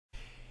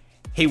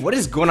Hey, what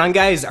is going on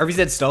guys?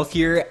 RvzStealth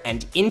here,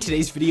 and in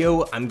today's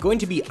video, I'm going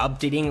to be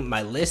updating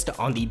my list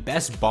on the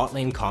best bot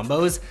lane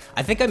combos.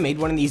 I think I made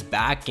one of these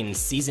back in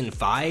Season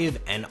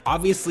 5, and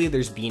obviously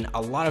there's been a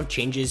lot of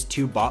changes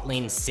to bot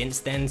lane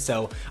since then,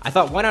 so I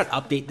thought why not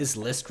update this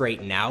list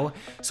right now.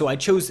 So I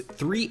chose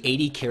 3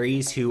 AD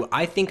carries who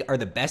I think are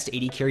the best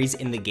AD carries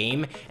in the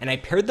game, and I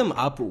paired them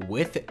up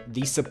with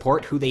the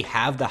support who they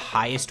have the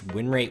highest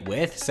win rate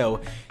with.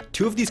 So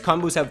 2 of these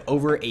combos have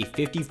over a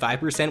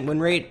 55% win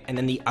rate, and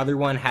then the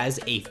other one has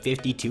a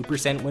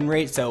 52% win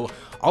rate. So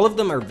all of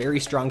them are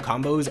very strong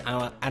combos,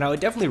 and I would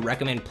definitely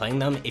recommend playing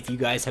them if you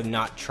guys have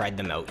not tried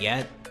them out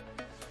yet.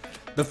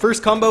 The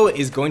first combo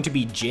is going to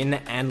be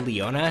Jhin and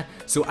Leona.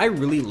 So I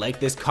really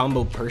like this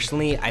combo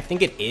personally. I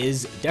think it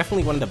is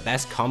definitely one of the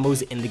best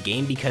combos in the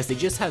game because they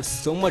just have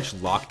so much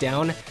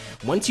lockdown.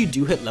 Once you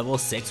do hit level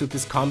 6 with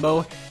this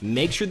combo,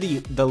 make sure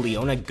the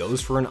Leona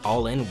goes for an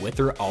all-in with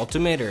her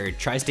ultimate or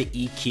tries to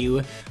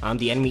EQ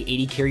the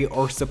enemy AD carry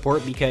or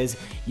support, because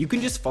you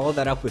can just follow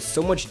that up with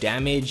so much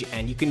damage,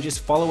 and you can just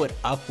follow it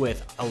up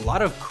with a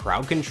lot of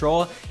crowd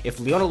control.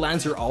 If Leona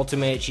lands her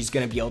ultimate, she's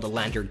going to be able to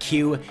land her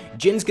Q.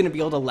 Jhin's going to be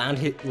able to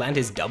land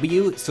his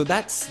W, so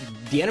that's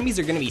the enemies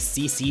are going to be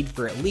CC'd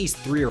for at least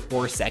 3 or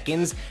 4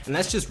 seconds, and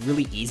that's just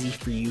really easy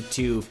for you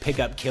to pick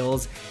up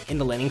kills in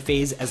the laning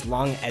phase as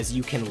long as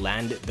you can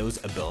land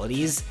those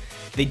abilities.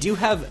 They do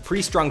have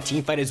pretty strong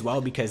teamfight as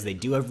well because they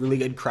do have really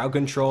good crowd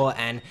control,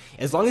 and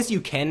as long as you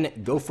can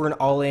go for an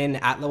all-in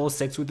at level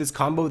 6 with this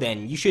combo,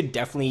 then you should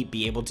definitely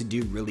be able to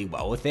do really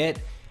well with it.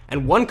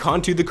 And one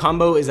con to the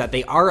combo is that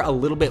they are a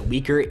little bit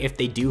weaker if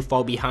they do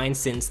fall behind,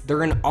 since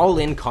they're an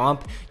all-in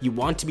comp. You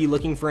want to be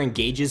looking for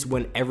engages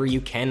whenever you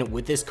can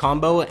with this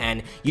combo,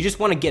 and you just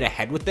want to get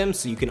ahead with them,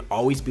 so you can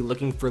always be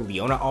looking for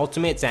Leona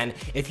ultimates, and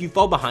if you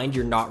fall behind,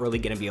 you're not really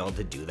going to be able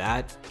to do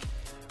that.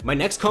 My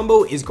next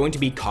combo is going to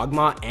be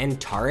Kog'Maw and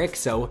Taric.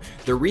 So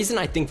the reason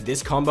I think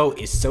this combo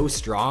is so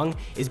strong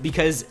is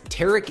because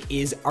Taric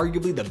is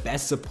arguably the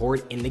best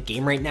support in the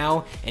game right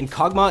now, and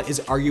Kog'Maw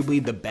is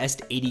arguably the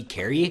best AD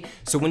carry.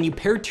 So when you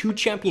pair 2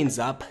 champions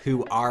up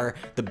who are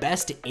the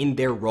best in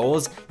their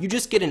roles, you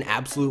just get an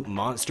absolute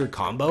monster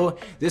combo.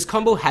 This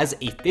combo has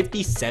a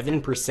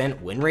 57%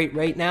 win rate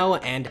right now,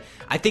 and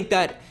I think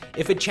that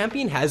if a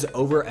champion has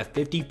over a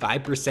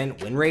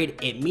 55% win rate,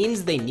 it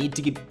means they need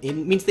to be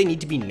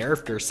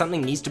nerfed, or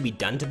something needs to be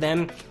done to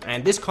them.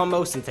 And this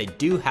combo, since I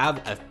do have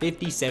a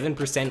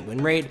 57%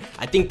 win rate,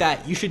 I think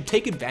that you should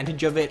take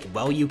advantage of it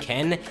while you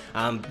can.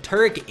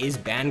 Taric is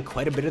banned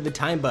quite a bit of the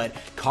time, but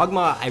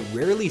Kog'Maw, I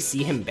rarely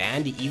see him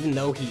banned, even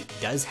though he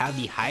does have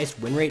the highest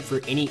win rate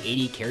for any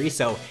AD carry.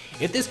 So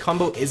if this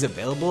combo is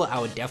available, I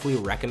would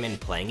definitely recommend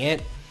playing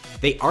it.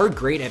 They are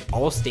great at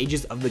all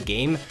stages of the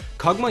game.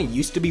 Kog'Maw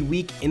used to be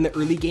weak in the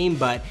early game,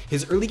 but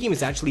his early game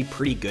is actually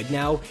pretty good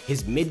now.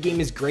 His mid game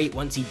is great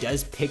once he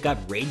does pick up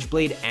Rage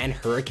Blade and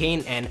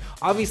Hurricane, and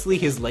obviously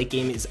his late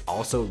game is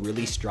also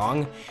really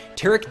strong.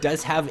 Taric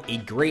does have a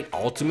great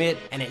ultimate,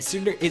 and it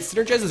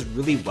synergizes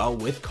really well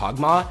with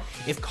Kog'Maw.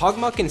 If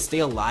Kog'Maw can stay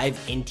alive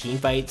in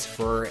teamfights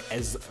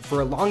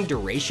for a long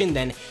duration,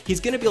 then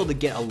he's going to be able to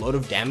get a load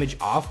of damage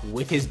off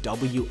with his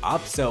W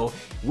up. So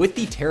with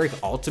the Taric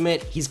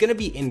ultimate, he's going to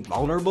be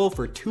invulnerable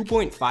for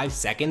 2.5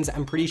 seconds,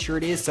 I'm pretty sure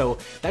it is, so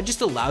that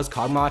just allows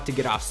Kog'Maw to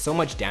get off so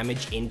much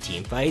damage in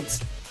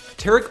teamfights.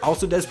 Taric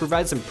also does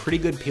provide some pretty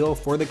good peel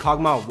for the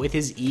Kog'Maw with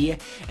his E,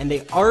 and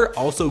they are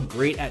also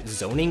great at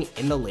zoning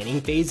in the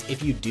laning phase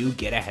if you do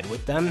get ahead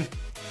with them.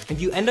 If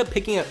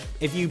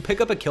you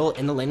pick up a kill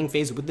in the laning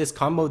phase with this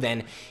combo,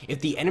 then if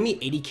the enemy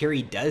AD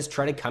carry does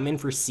try to come in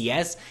for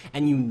CS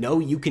and you know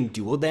you can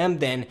duel them,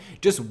 then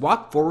just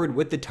walk forward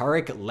with the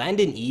Taric, land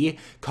an E,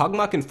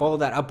 Kog'Maw can follow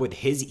that up with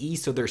his E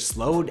so they're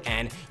slowed,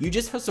 and you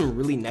just have some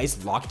really nice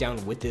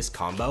lockdown with this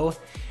combo.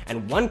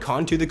 And one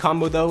con to the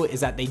combo though is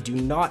that they do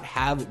not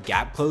have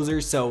gap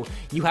closers, so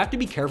you have to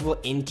be careful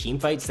in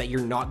teamfights that you're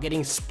not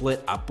getting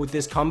split up with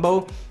this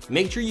combo.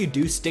 Make sure you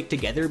do stick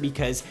together,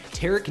 because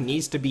Taric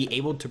needs to be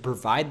able to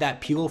provide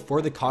that peel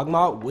for the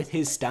Kog'Maw with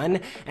his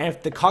stun, and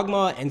if the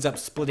Kog'Maw ends up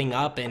splitting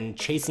up and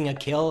chasing a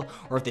kill,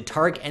 or if the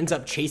Taric ends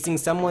up chasing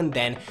someone,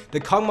 then the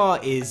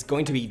Kog'Maw is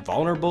going to be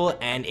vulnerable,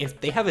 and if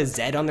they have a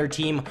Zed on their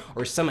team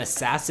or some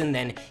assassin,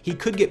 then he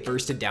could get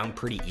bursted down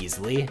pretty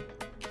easily.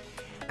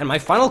 And my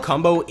final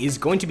combo is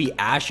going to be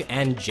Ashe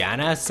and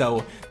Janna.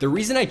 So the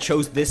reason I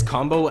chose this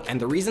combo,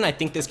 and the reason I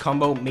think this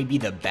combo may be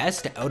the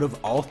best out of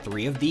all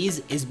 3 of these,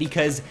 is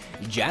because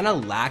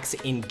Janna lacks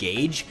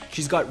engage.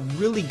 She's got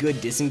really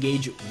good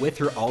disengage with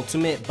her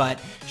ultimate,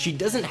 but she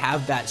doesn't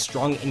have that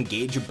strong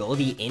engage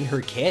ability in her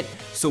kit.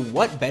 So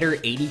what better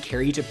AD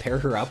carry to pair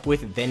her up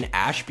with than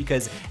Ashe,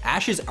 because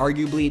Ashe is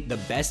arguably the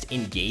best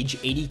engage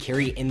AD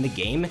carry in the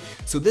game.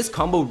 So this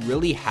combo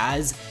really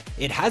has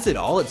it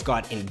all. It's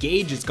got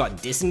engage, it's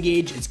got disengage,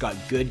 disengage, it's got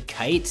good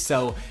kite,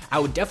 so I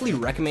would definitely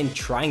recommend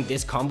trying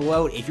this combo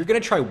out. If you're gonna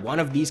try one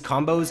of these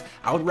combos,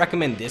 I would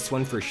recommend this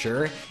one for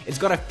sure. It's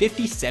got a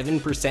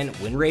 57%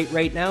 win rate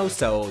right now,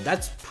 so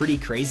that's pretty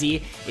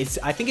crazy.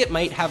 I think it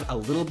might have a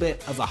little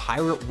bit of a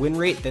higher win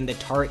rate than the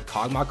Taric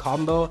Kog'Maw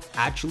combo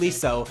actually,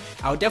 so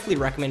I would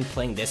definitely recommend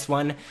playing this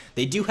one.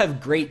 They do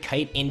have great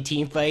kite in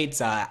team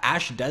fights.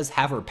 Ashe does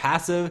have her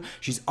passive.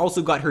 She's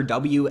also got her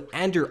W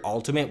and her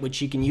ultimate, which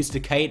she can use to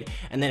kite.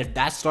 And then if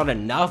that's not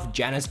enough,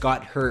 Janna's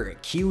got her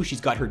Q,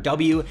 she's got her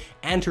W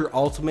and her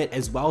ultimate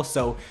as well.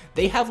 So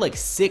they have like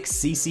 6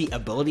 CC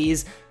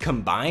abilities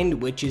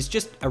combined, which is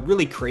just a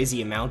really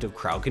crazy amount of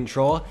crowd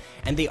control.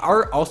 And they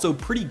are also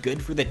pretty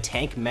good for the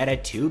tank meta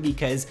too,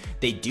 because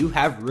they do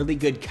have really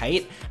good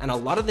kite, and a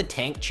lot of the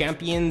tank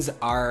champions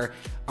are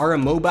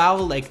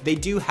immobile. Like they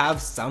do have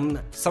some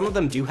of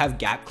them do have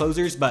gap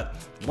closers, but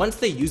once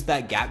they use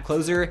that gap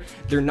closer,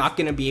 they're not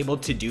going to be able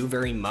to do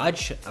very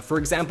much. For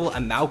example, a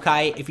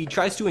Maokai, if he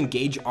tries to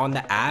engage on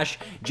the Ashe,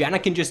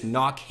 Janna can just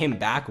knock him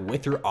back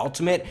with her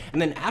ultimate,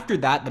 and then after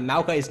that, the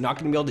Maokai is not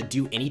going to be able to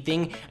do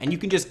anything, and you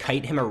can just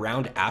kite him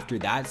around after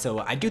that. So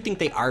I do think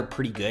they are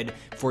pretty good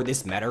for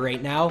this meta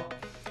right now.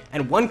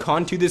 And one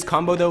con to this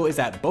combo though is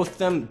that both of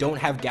them don't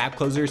have gap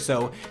closers,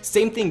 so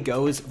same thing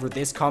goes for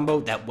this combo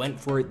that went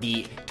for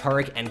the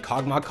Taric and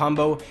Kog'Maw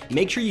combo.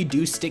 Make sure you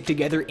do stick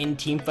together in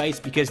team fights,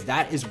 because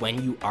that is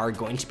when you are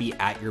going to be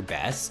at your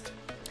best.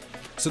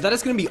 So that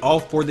is going to be all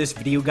for this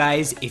video,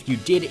 guys. If you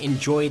did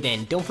enjoy,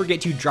 then don't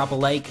forget to drop a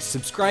like,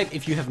 subscribe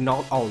if you have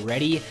not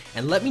already,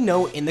 and let me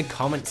know in the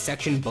comment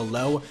section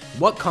below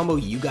what combo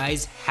you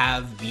guys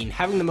have been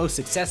having the most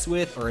success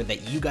with, or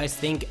that you guys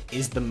think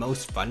is the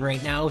most fun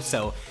right now.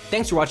 So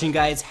thanks for watching,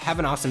 guys. Have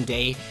an awesome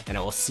day, and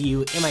I will see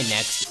you in my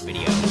next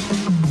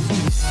video.